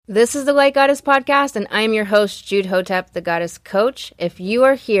This is the Light Goddess Podcast, and I am your host, Jude Hotep, the Goddess Coach. If you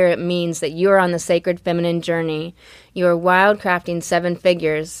are here, it means that you are on the sacred feminine journey. You are wildcrafting 7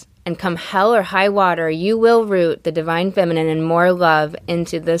 figures, and come hell or high water, you will root the divine feminine and more love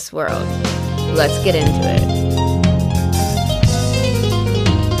into this world. Let's get into it.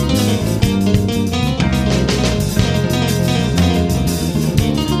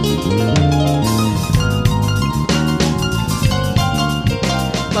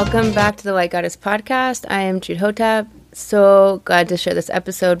 Welcome back to the Light Goddess Podcast. I am Jude Hotep. So glad to share this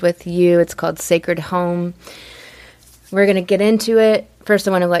episode with you. It's called Sacred Home. We're going to get into it. First,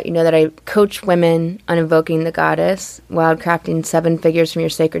 I want to let you know that I coach women on invoking the goddess, wildcrafting 7 figures from your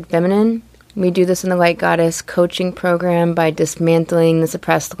sacred feminine. We do this in the Light Goddess coaching program by dismantling the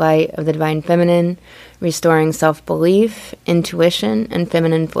suppressed light of the divine feminine, restoring self-belief, intuition, and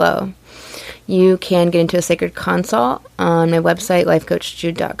feminine flow. You can get into a sacred consult on my website,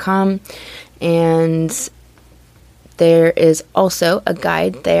 lifecoachjude.com, and there is also a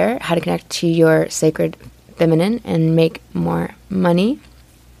guide there, how to connect to your sacred feminine and make more money.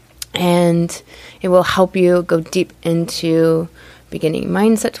 And it will help you go deep into beginning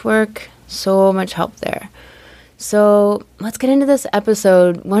mindset work. So much help there. So let's get into this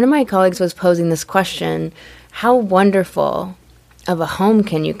episode. One of my colleagues was posing this question: how wonderful of a home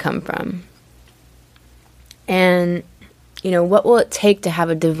can you come from? And, what will it take to have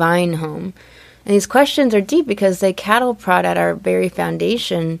a divine home? And these questions are deep because they cattle prod at our very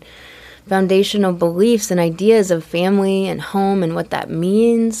foundational beliefs and ideas of family and home and what that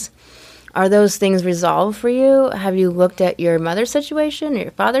means. Are those things resolved for you? Have you looked at your mother's situation or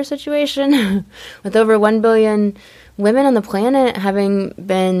your father's situation? With over 1 billion women on the planet having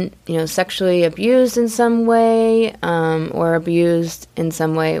been, sexually abused in some way, or abused in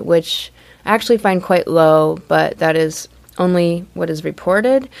some way, which I actually find quite low, but that is only what is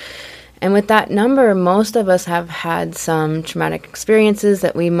reported. And with that number, most of us have had some traumatic experiences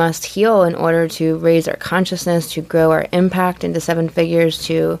that we must heal in order to raise our consciousness, to grow our impact into 7 figures,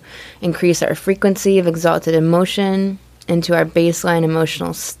 to increase our frequency of exalted emotion into our baseline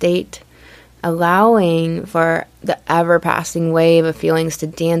emotional state, allowing for the ever-passing wave of feelings to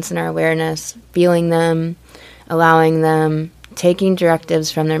dance in our awareness, feeling them, allowing them, taking directives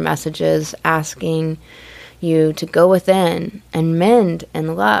from their messages, asking you to go within and mend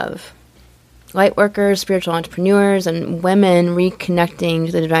and love. Lightworkers, spiritual entrepreneurs, and women reconnecting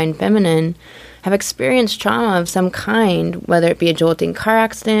to the divine feminine have experienced trauma of some kind, whether it be a jolting car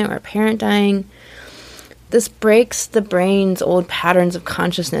accident or a parent dying. This breaks the brain's old patterns of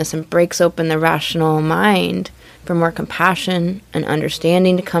consciousness and breaks open the rational mind for more compassion and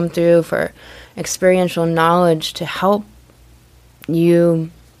understanding to come through, for experiential knowledge to help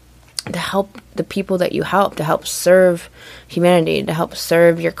you, to help the people that you help, to help serve humanity, to help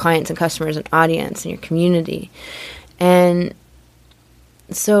serve your clients and customers and audience and your community. And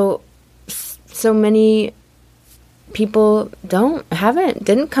so many people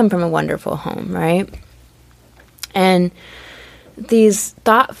didn't come from a wonderful home, right? And these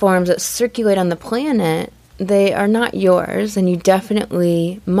thought forms that circulate on the planet, they are not yours, and you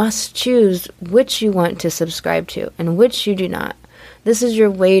definitely must choose which you want to subscribe to and which you do not. This is your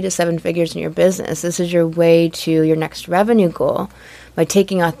way to 7 figures in your business. This is your way to your next revenue goal by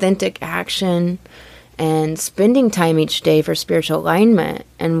taking authentic action and spending time each day for spiritual alignment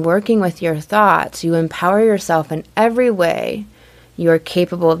and working with your thoughts. You empower yourself in every way you are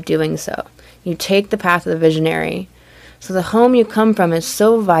capable of doing so. You take the path of the visionary. So the home you come from is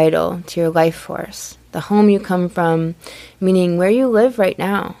so vital to your life force. The home you come from, meaning where you live right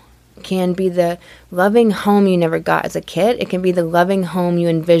now, can be the loving home you never got as a kid. It can be the loving home you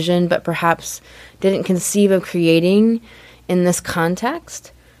envisioned but perhaps didn't conceive of creating in this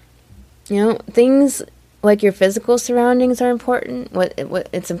context. Things like your physical surroundings are important.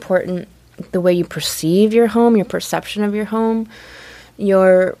 It's important, the way you perceive your home, your perception of your home,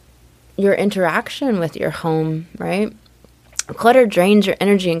 your interaction with your home, right? Clutter drains your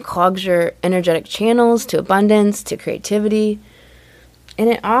energy and clogs your energetic channels to abundance, to creativity. And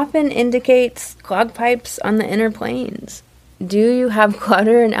it often indicates clogged pipes on the inner planes. Do you have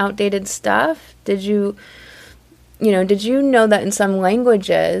clutter and outdated stuff? Did you know that in some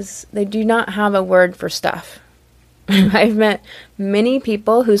languages, they do not have a word for stuff? I've met many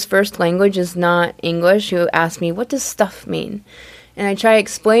people whose first language is not English who ask me, what does stuff mean? And I try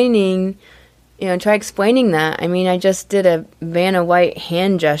explaining that. I mean, I just did a Vanna White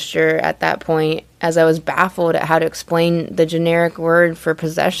hand gesture at that point as I was baffled at how to explain the generic word for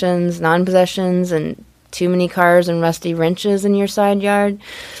possessions, non-possessions, and too many cars and rusty wrenches in your side yard.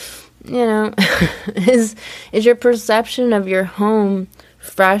 Is your perception of your home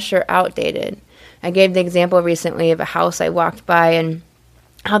fresh or outdated. I gave the example recently of a house I walked by and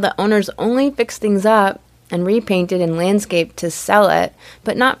how the owners only fixed things up and repainted and landscaped to sell it,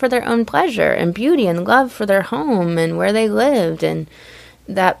 but not for their own pleasure and beauty and love for their home and where they lived, and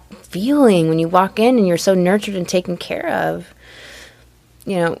that feeling when you walk in and you're so nurtured and taken care of.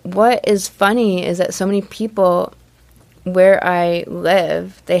 You know, what is funny is that so many people where I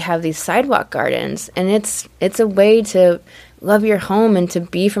live, they have these sidewalk gardens, and it's a way to love your home and to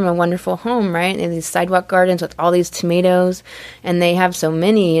be from a wonderful home, right? They have these sidewalk gardens with all these tomatoes, and they have so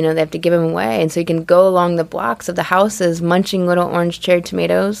many, you know, they have to give them away. And so you can go along the blocks of the houses munching little orange cherry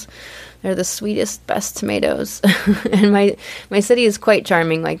tomatoes. They're the sweetest, best tomatoes. And my city is quite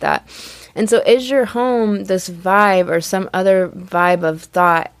charming like that. And so is your home this vibe or some other vibe of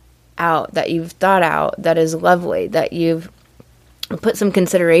thought out that you've thought out that is lovely, that you've put some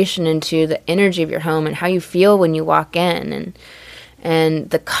consideration into the energy of your home and how you feel when you walk in, and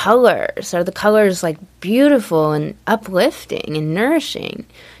the colors? Are the colors like beautiful and uplifting and nourishing?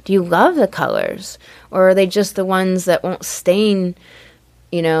 Do you love the colors, or are they just the ones that won't stain,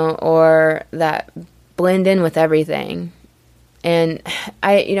 you know, or that blend in with everything? And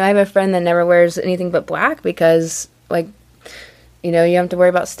I have a friend that never wears anything but black because, like, you know, you don't have to worry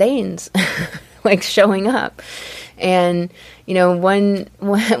about stains like showing up. And, you know,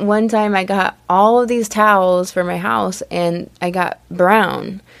 one time I got all of these towels for my house and I got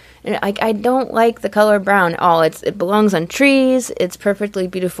brown. And I don't like the color brown at all. It belongs on trees. It's perfectly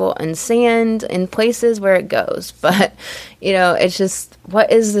beautiful on sand in places where it goes. But, you know, it's just,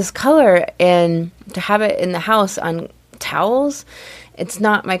 what is this color? And to have it in the house on towels, it's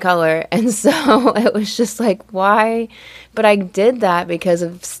not my color. And so it was just like, why? But I did that because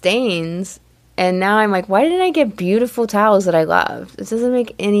of stains. And now I'm like, why didn't I get beautiful towels that I love? This doesn't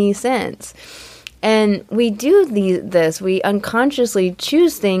make any sense. And we do this. We unconsciously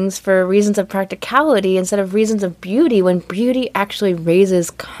choose things for reasons of practicality instead of reasons of beauty, when beauty actually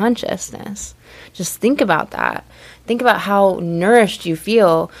raises consciousness. Just think about that. Think about how nourished you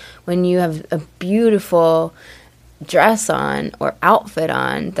feel when you have a beautiful dress on or outfit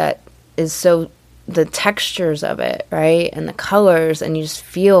on that is so, the textures of it, right? And the colors, and you just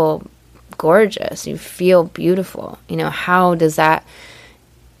feel gorgeous. You feel beautiful. You know, how does that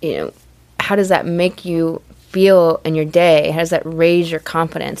make you feel in your day? How does that raise your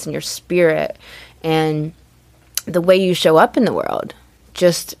confidence and your spirit and the way you show up in the world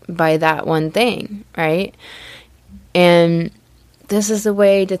just by that one thing, right? And this is the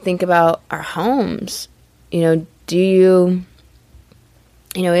way to think about our homes. You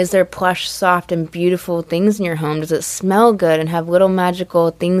know, is there plush, soft, and beautiful things in your home? Does it smell good and have little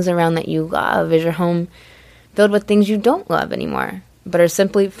magical things around that you love? Is your home filled with things you don't love anymore, but are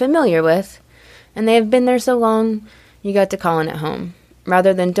simply familiar with, and they have been there so long, you got to calling it home,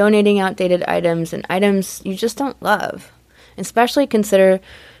 rather than donating outdated items and items you just don't love? Especially consider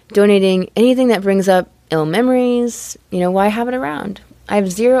donating anything that brings up ill memories. You know, why have it around? I have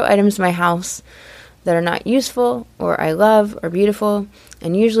 0 items in my house that are not useful or I love or beautiful,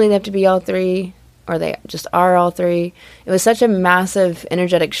 and usually they have to be all 3, or they just are all 3. It was such a massive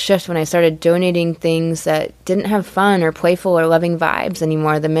energetic shift when I started donating things that didn't have fun or playful or loving vibes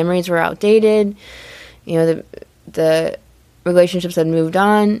anymore. The memories were outdated. You know, the relationships had moved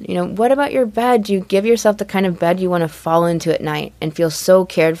on. You know, what about your bed? Do you give yourself the kind of bed you want to fall into at night and feel so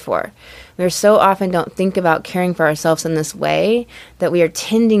cared for? We so often don't think about caring for ourselves in this way, that we are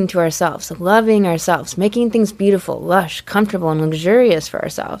tending to ourselves, loving ourselves, making things beautiful, lush, comfortable, and luxurious for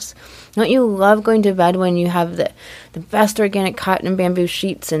ourselves. Don't you love going to bed when you have the best organic cotton and bamboo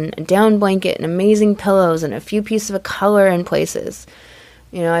sheets and a down blanket and amazing pillows and a few pieces of color in places?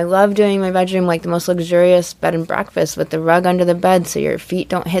 You know, I love doing my bedroom like the most luxurious bed and breakfast with the rug under the bed so your feet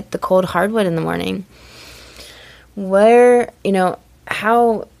don't hit the cold hardwood in the morning. What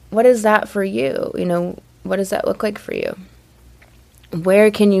is that for you? You know, what does that look like for you? Where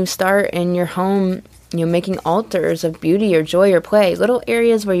can you start in your home, you know, making altars of beauty or joy or play? Little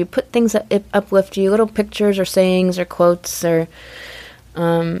areas where you put things that uplift you, little pictures or sayings or quotes or,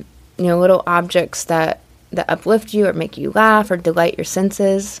 little objects that uplift you or make you laugh or delight your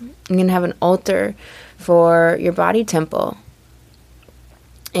senses. You can have an altar for your body temple.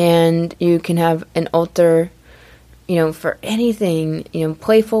 And you can have an altar, you know, for anything, you know,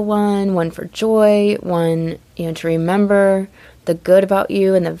 playful one for joy, one, you know, to remember the good about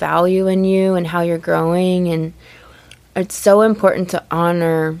you and the value in you and how you're growing. And it's so important to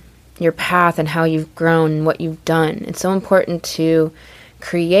honor your path and how you've grown and what you've done. It's so important to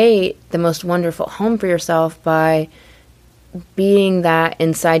create the most wonderful home for yourself by being that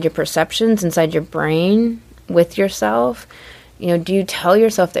inside your perceptions, inside your brain with yourself. Do you tell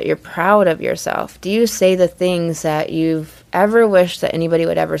yourself that you're proud of yourself? Do you say the things that you've ever wished that anybody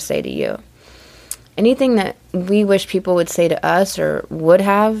would ever say to you? Anything that we wish people would say to us or would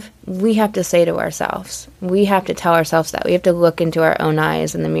have, we have to say to ourselves. We have to tell ourselves that. We have to look into our own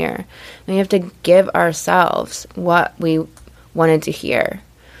eyes in the mirror. We have to give ourselves what we wanted to hear.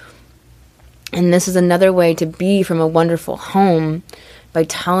 And this is another way to be from a wonderful home, by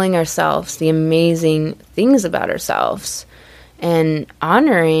telling ourselves the amazing things about ourselves and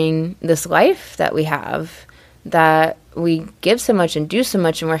honoring this life that we have, that we give so much and do so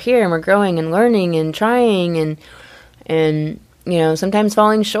much, and we're here and we're growing and learning and trying and sometimes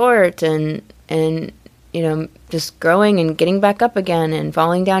falling short and just growing and getting back up again and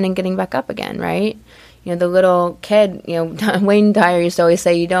falling down and getting back up again, right? The little kid, Wayne Dyer used to always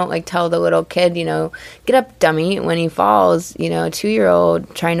say, you don't tell the little kid, get up, dummy, when he falls, a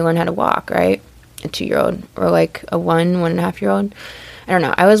 2-year-old trying to learn how to walk, right? A 2-year-old or a 1.5-year-old. I don't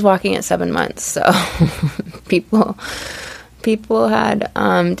know. I was walking at 7 months, so people had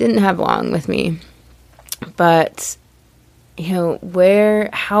didn't have long with me. But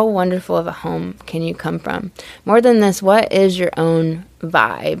how wonderful of a home can you come from? More than this, what is your own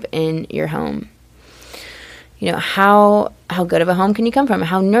vibe in your home? How good of a home can you come from?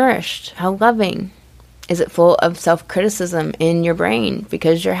 How nourished? How loving? Is it full of self-criticism in your brain?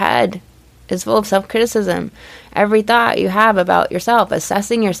 Because your head is full of self-criticism. Every thought you have about yourself,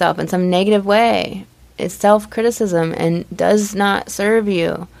 assessing yourself in some negative way, is self-criticism and does not serve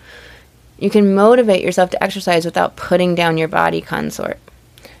you. You can motivate yourself to exercise without putting down your body consort.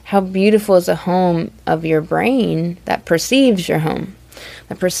 How beautiful is a home of your brain that perceives your home,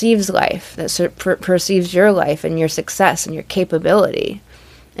 that perceives life, that perceives your life and your success and your capability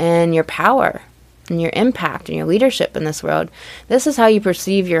and your power and your impact and your leadership in this world. This is how you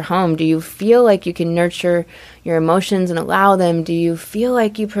perceive your home. Do you feel like you can nurture your emotions and allow them? Do you feel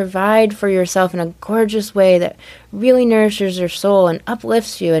like you provide for yourself in a gorgeous way that really nourishes your soul and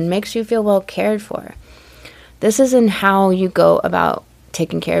uplifts you and makes you feel well cared for? This is in how you go about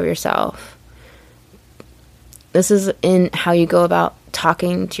taking care of yourself. This is in how you go about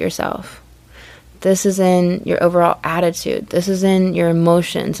talking to yourself. This is in your overall attitude. This is in your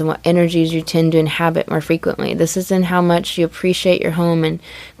emotions and what energies you tend to inhabit more frequently. This is in how much you appreciate your home and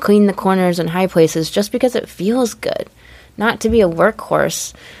clean the corners and high places just because it feels good. Not to be a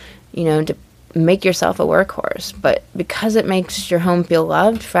workhorse, to make yourself a workhorse, but because it makes your home feel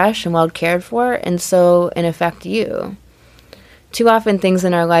loved, fresh, and well cared for, and so, in effect, you. Too often things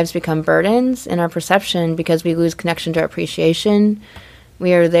in our lives become burdens in our perception because we lose connection to our appreciation.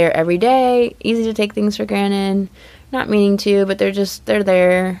 We are there every day, easy to take things for granted, not meaning to, but they're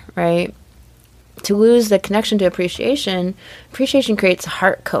there, right? To lose the connection to appreciation creates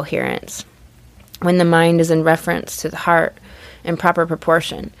heart coherence when the mind is in reference to the heart in proper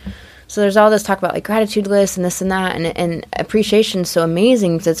proportion. So there's all this talk about gratitude lists and this and that, and appreciation is so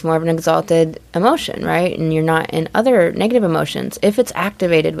amazing because it's more of an exalted emotion, right? And you're not in other negative emotions. If it's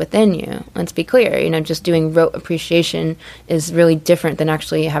activated within you, let's be clear, just doing rote appreciation is really different than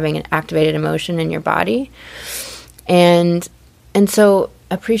actually having an activated emotion in your body. And so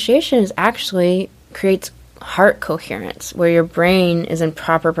appreciation is actually creates heart coherence, where your brain is in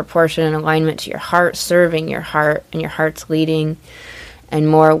proper proportion and alignment to your heart, serving your heart, and your heart's leading, and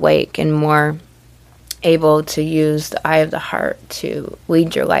more awake and more able to use the eye of the heart to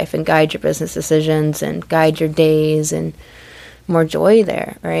lead your life and guide your business decisions and guide your days, and more joy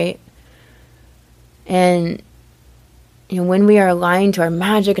there, right? And, when we are aligned to our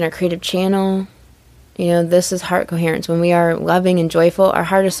magic and our creative channel, this is heart coherence. When we are loving and joyful, our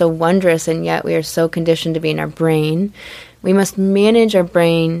heart is so wondrous, and yet we are so conditioned to be in our brain. We must manage our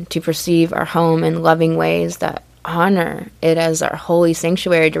brain to perceive our home in loving ways that honor it as our holy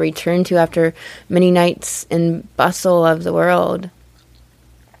sanctuary to return to after many nights in bustle of the world.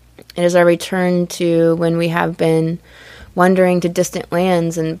 It is our return to when we have been wandering to distant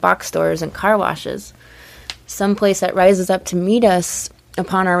lands and box stores and car washes. Some place that rises up to meet us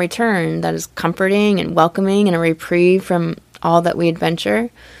upon our return, that is comforting and welcoming and a reprieve from all that we adventure.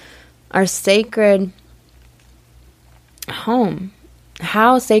 Our sacred home.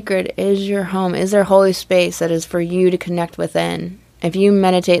 How sacred is your home? Is there a holy space that is for you to connect within? If you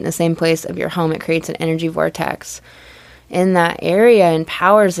meditate in the same place of your home, it creates an energy vortex in that area,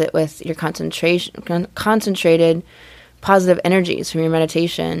 empowers it with your concentrated positive energies from your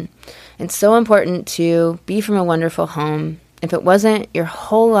meditation. It's so important to be from a wonderful home. If it wasn't your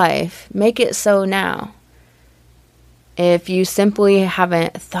whole life, make it so now. If you simply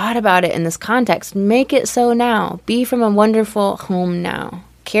haven't thought about it in this context, make it so now. Be from a wonderful home now.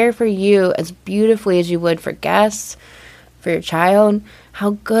 Care for you as beautifully as you would for guests, for your child,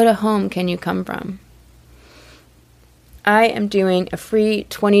 how good a home can you come from? I am doing a free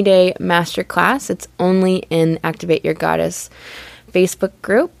 20-day masterclass. It's only in Activate Your Goddess Facebook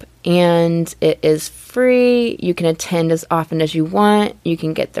group, and it is free. You can attend as often as you want. You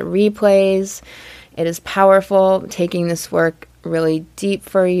can get the replays. It is powerful, taking this work really deep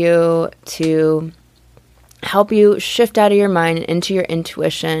for you to help you shift out of your mind into your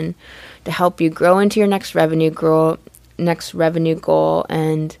intuition, to help you grow into your next revenue goal,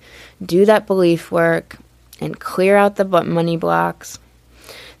 and do that belief work and clear out the money blocks.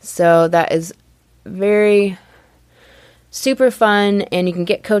 So that is very super fun, and you can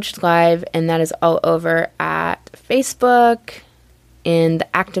get coached live, and that is all over at Facebook in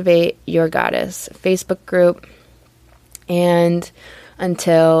the Activate Your Goddess Facebook group. And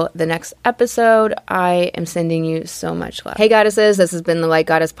until the next episode, I am sending you so much love. Hey goddesses, this has been the Light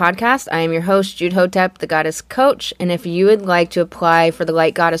Goddess Podcast. I am your host, Jude Hotep, the Goddess Coach. And if you would like to apply for the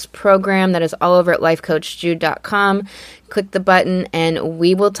Light Goddess program, that is all over at lifecoachjude.com. Click the button and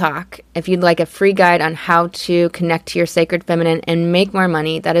we will talk. If you'd like a free guide on how to connect to your sacred feminine and make more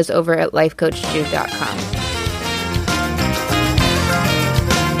money, that is over at lifecoachjude.com.